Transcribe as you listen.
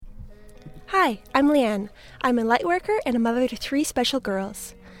Hi, I'm Leanne. I'm a lightworker and a mother to 3 special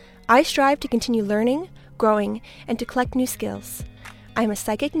girls. I strive to continue learning, growing, and to collect new skills. I am a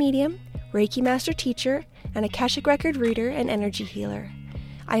psychic medium, Reiki master teacher, and Akashic record reader and energy healer.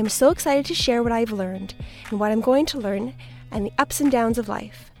 I am so excited to share what I've learned and what I'm going to learn and the ups and downs of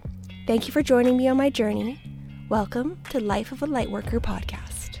life. Thank you for joining me on my journey. Welcome to Life of a Lightworker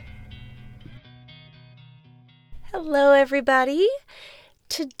podcast. Hello, everybody.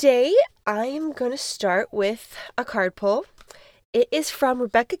 Today, I am going to start with a card pull. It is from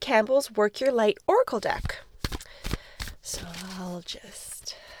Rebecca Campbell's Work Your Light Oracle deck. So I'll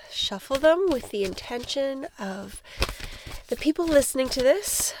just shuffle them with the intention of the people listening to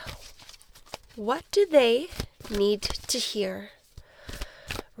this. What do they need to hear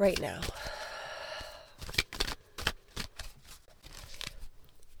right now?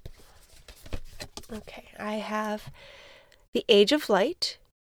 Okay, I have the Age of Light.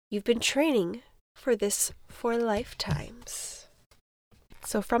 You've been training for this for lifetimes.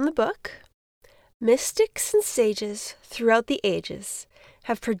 So from the book, mystics and sages throughout the ages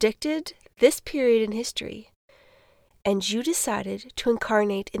have predicted this period in history, and you decided to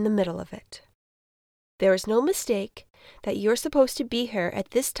incarnate in the middle of it. There is no mistake that you're supposed to be here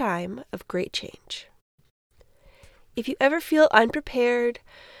at this time of great change. If you ever feel unprepared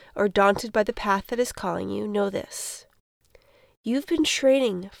or daunted by the path that is calling you, know this. You've been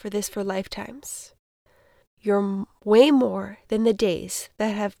training for this for lifetimes. You're way more than the days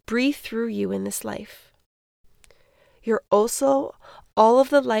that have breathed through you in this life. You're also all of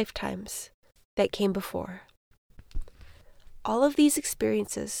the lifetimes that came before. All of these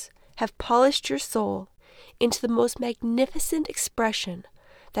experiences have polished your soul into the most magnificent expression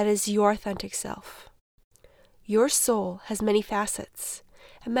that is your authentic self. Your soul has many facets.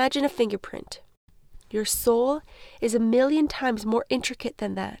 Imagine a fingerprint. Your soul is 1,000,000 times more intricate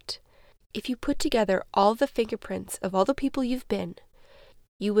than that. If you put together all the fingerprints of all the people you've been,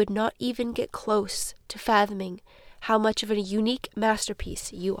 you would not even get close to fathoming how much of a unique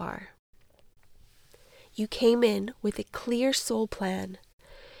masterpiece you are. You came in with a clear soul plan.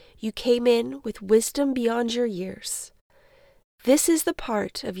 You came in with wisdom beyond your years. This is the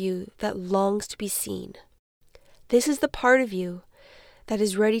part of you that longs to be seen. This is the part of you that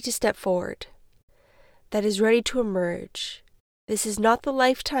is ready to step forward, that is ready to emerge. This is not the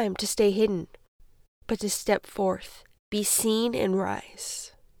lifetime to stay hidden, but to step forth, be seen, and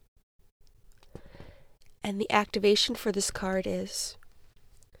rise. And the activation for this card is,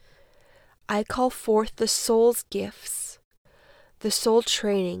 I call forth the soul's gifts, the soul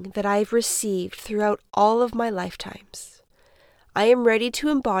training that I've received throughout all of my lifetimes. I am ready to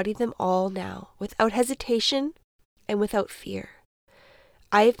embody them all now, without hesitation and without fear.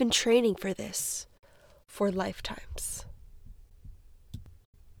 I have been training for this for lifetimes.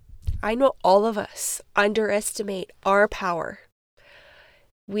 I know all of us underestimate our power.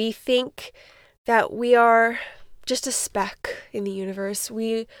 We think that we are just a speck in the universe.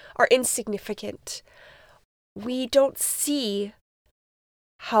 We are insignificant. We don't see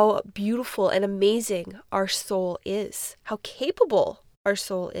how beautiful and amazing our soul is, how capable our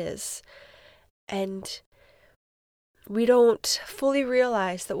soul is. And we don't fully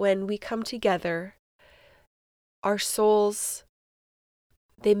realize that when we come together, our souls,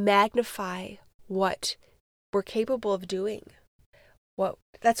 they magnify what we're capable of doing.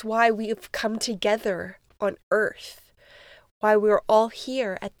 That's why we've come together on earth, why we're all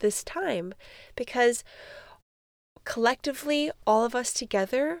here at this time, because collectively, all of us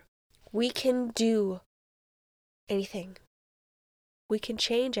together, we can do anything. We can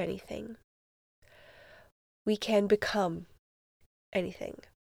change anything. We can become anything.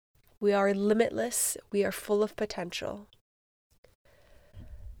 We are limitless. We are full of potential.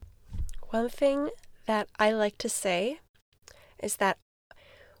 One thing that I like to say is that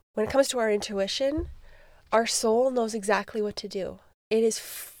when it comes to our intuition, our soul knows exactly what to do. It is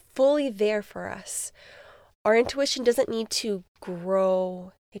fully there for us. Our intuition doesn't need to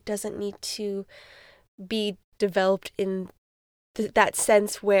grow. It doesn't need to be developed in that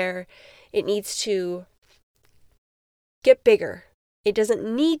sense where it needs to get bigger. It doesn't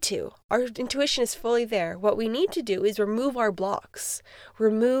need to. Our intuition is fully there. What we need to do is remove our blocks,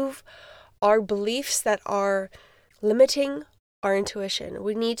 remove our beliefs that are limiting our intuition.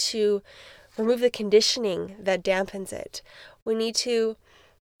 We need to remove the conditioning that dampens it. We need to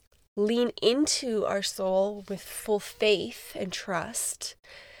lean into our soul with full faith and trust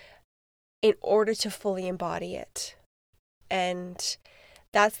in order to fully embody it. And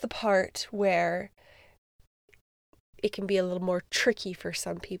that's the part where it can be a little more tricky for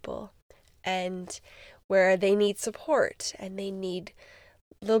some people, and where they need support and they need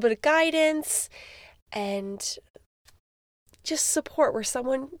a little bit of guidance and just support where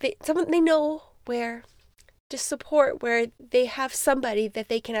someone they know where, just support where they have somebody that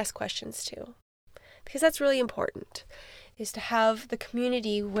they can ask questions to. Because that's really important, is to have the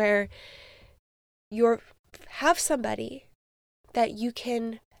community where you have somebody that you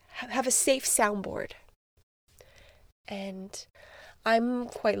can have a safe soundboard. And I'm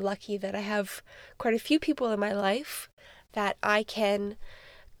quite lucky that I have quite a few people in my life that I can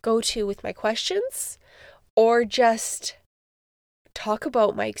go to with my questions or just talk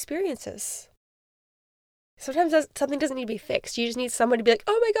about my experiences. Sometimes something doesn't need to be fixed. You just need someone to be like,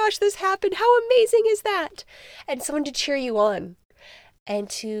 oh my gosh, this happened. How amazing is that? And someone to cheer you on and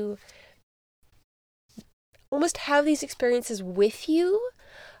to almost have these experiences with you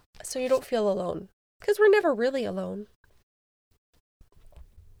so you don't feel alone. Because we're never really alone.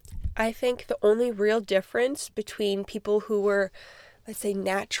 I think the only real difference between people who were, let's say,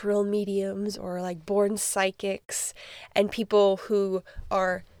 natural mediums or like born psychics and people who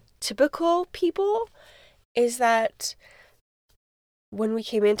are typical people is that when we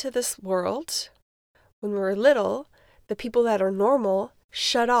came into this world, when we were little, the people that are normal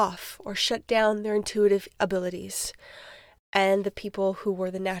shut off or shut down their intuitive abilities. And the people who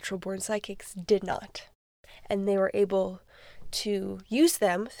were the natural born psychics did not. And they were able to use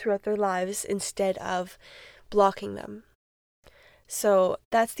them throughout their lives instead of blocking them. So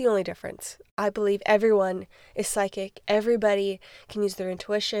that's the only difference. I believe everyone is psychic. Everybody can use their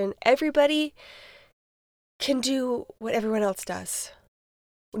intuition. Everybody can do what everyone else does.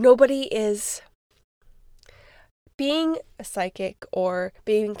 Nobody is... Being a psychic or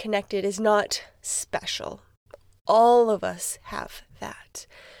being connected is not special. All of us have that.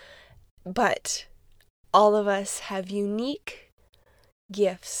 But all of us have unique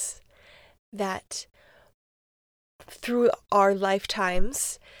gifts that through our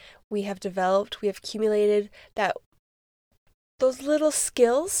lifetimes we have developed, we have accumulated those little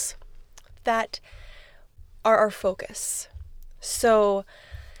skills that are our focus. So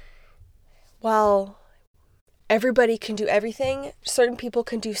while everybody can do everything, certain people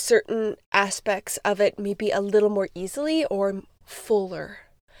can do certain aspects of it maybe a little more easily or fuller.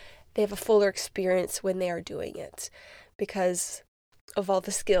 They have a fuller experience when they are doing it because of all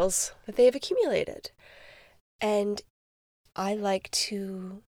the skills that they have accumulated. And I like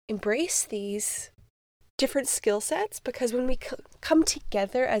to embrace these different skill sets because when we come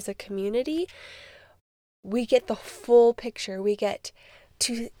together as a community, we get the full picture. We get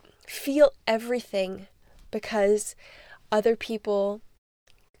to feel everything because other people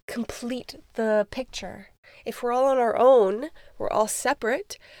complete the picture. If we're all on our own, we're all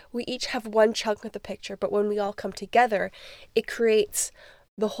separate, we each have one chunk of the picture, but when we all come together, it creates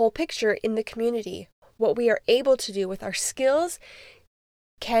the whole picture in the community. What we are able to do with our skills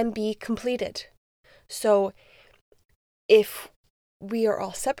can be completed. So if we are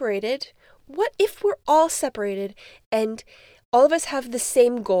all separated, what if we're all separated and all of us have the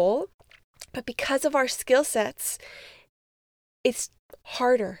same goal, but because of our skill sets, it's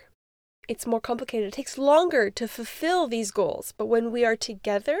harder. It's more complicated. It takes longer to fulfill these goals. But when we are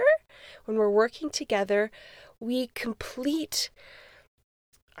together, when we're working together, we complete,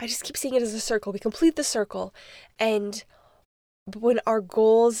 I just keep seeing it as a circle. We complete the circle. And when our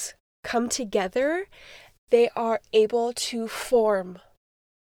goals come together, they are able to form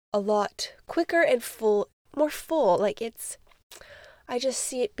a lot quicker and more full. I just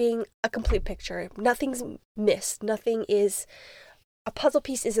see it being a complete picture. Nothing's missed. A puzzle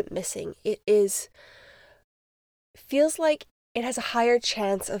piece isn't missing. Feels like it has a higher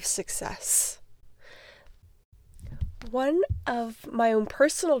chance of success. One of my own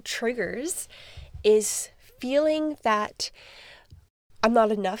personal triggers is feeling that I'm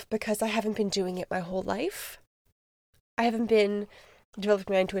not enough because I haven't been doing it my whole life. I haven't been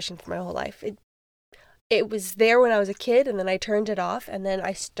developing my intuition for my whole life. It was there when I was a kid, and then I turned it off, and then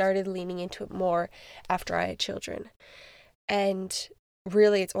I started leaning into it more after I had children. And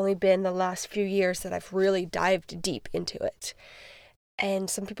really, it's only been the last few years that I've really dived deep into it. And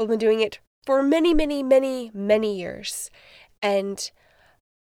some people have been doing it for many, many, many, many years. And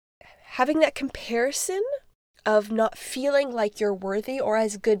having that comparison of not feeling like you're worthy or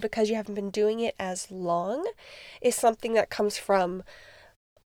as good because you haven't been doing it as long is something that comes from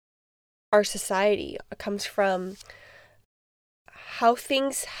our society. It comes from how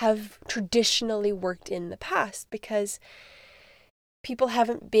things have traditionally worked in the past, because people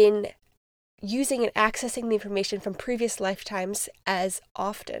haven't been using and accessing the information from previous lifetimes as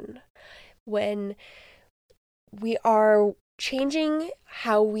often. When we are changing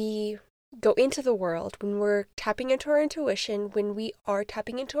how we go into the world, when we're tapping into our intuition, when we are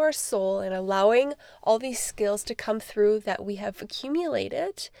tapping into our soul and allowing all these skills to come through that we have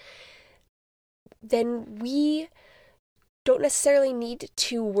accumulated, then we don't necessarily need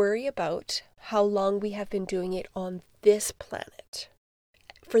to worry about how long we have been doing it on this planet,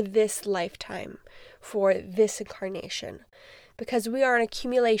 for this lifetime, for this incarnation, because we are an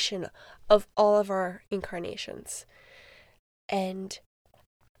accumulation of all of our incarnations. And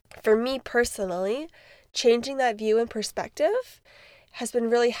for me personally, changing that view and perspective has been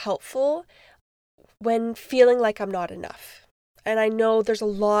really helpful when feeling like I'm not enough. And I know that's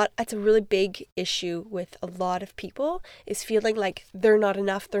a really big issue with a lot of people, is feeling like they're not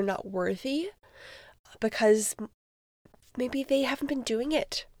enough, they're not worthy, because maybe they haven't been doing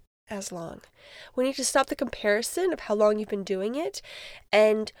it as long. We need to stop the comparison of how long you've been doing it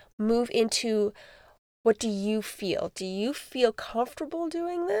and move into, what do you feel? Do you feel comfortable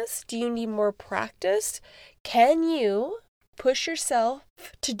doing this? Do you need more practice? Can you push yourself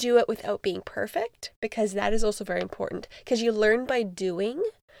to do it without being perfect? Because that is also very important, because you learn by doing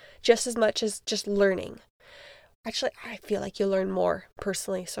just as much as just learning. Actually, I feel like you learn more,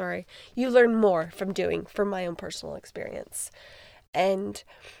 personally, sorry. You learn more from doing, from my own personal experience. And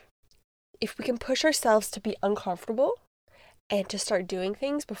if we can push ourselves to be uncomfortable and to start doing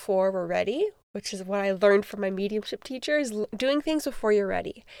things before we're ready, which is what I learned from my mediumship teacher, is doing things before you're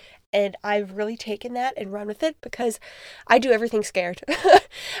ready. And I've really taken that and run with it, because I do everything scared.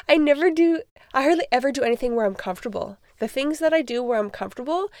 I hardly ever do anything where I'm comfortable. The things that I do where I'm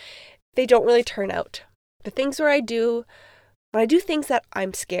comfortable, they don't really turn out. The things when I do things that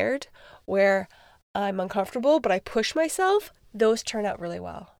I'm scared, where I'm uncomfortable, but I push myself, those turn out really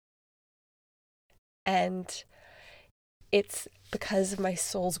well. And it's because of my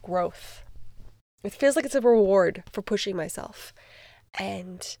soul's growth. It feels like it's a reward for pushing myself.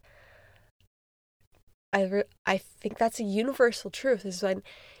 And I think that's a universal truth, is when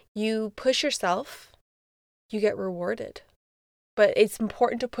you push yourself, you get rewarded. But it's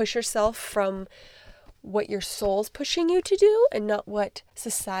important to push yourself from what your soul's pushing you to do, and not what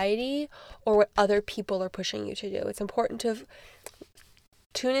society or what other people are pushing you to do. It's important to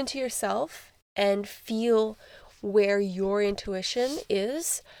tune into yourself and feel where your intuition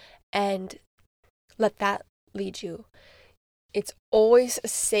is and let that lead you. It's always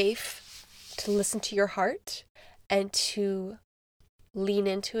safe to listen to your heart and to lean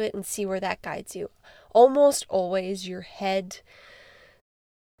into it and see where that guides you. Almost always your head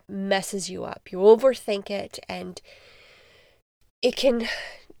messes you up. You overthink it, and it can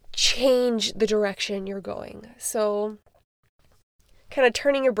change the direction you're going. So kind of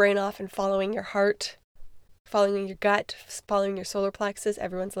turning your brain off and following your heart, following your gut, following your solar plexus,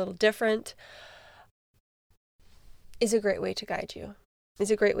 everyone's a little different, is a great way to guide you.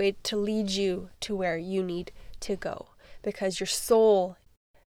 Is a great way to lead you to where you need to go, because your soul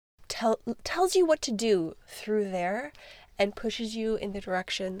tells you what to do through there and pushes you in the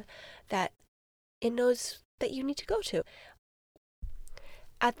direction that it knows that you need to go to.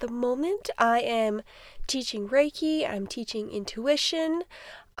 At the moment, I am teaching Reiki, I'm teaching intuition,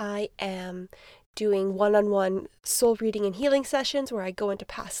 I am doing one-on-one soul reading and healing sessions where I go into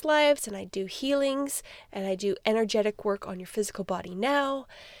past lives and I do healings, and I do energetic work on your physical body now.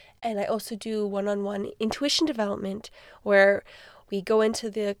 And I also do one-on-one intuition development where we go into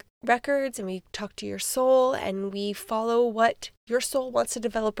the records and we talk to your soul and we follow what your soul wants to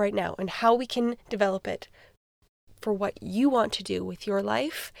develop right now and how we can develop it for what you want to do with your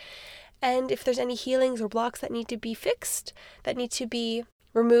life. And if there's any healings or blocks that need to be fixed, that need to be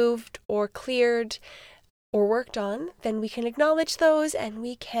removed or cleared or worked on, then we can acknowledge those and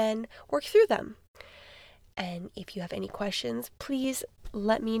we can work through them. And if you have any questions, please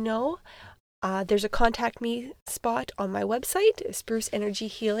let me know. There's a contact me spot on my website,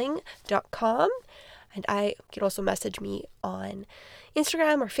 spruceenergyhealing.com. And I can also message me on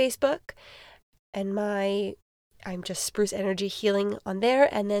Instagram or Facebook. And I'm just Spruce Energy Healing on there.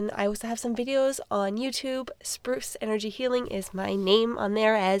 And then I also have some videos on YouTube. Spruce Energy Healing is my name on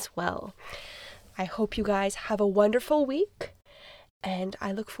there as well. I hope you guys have a wonderful week. And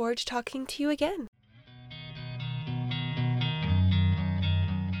I look forward to talking to you again.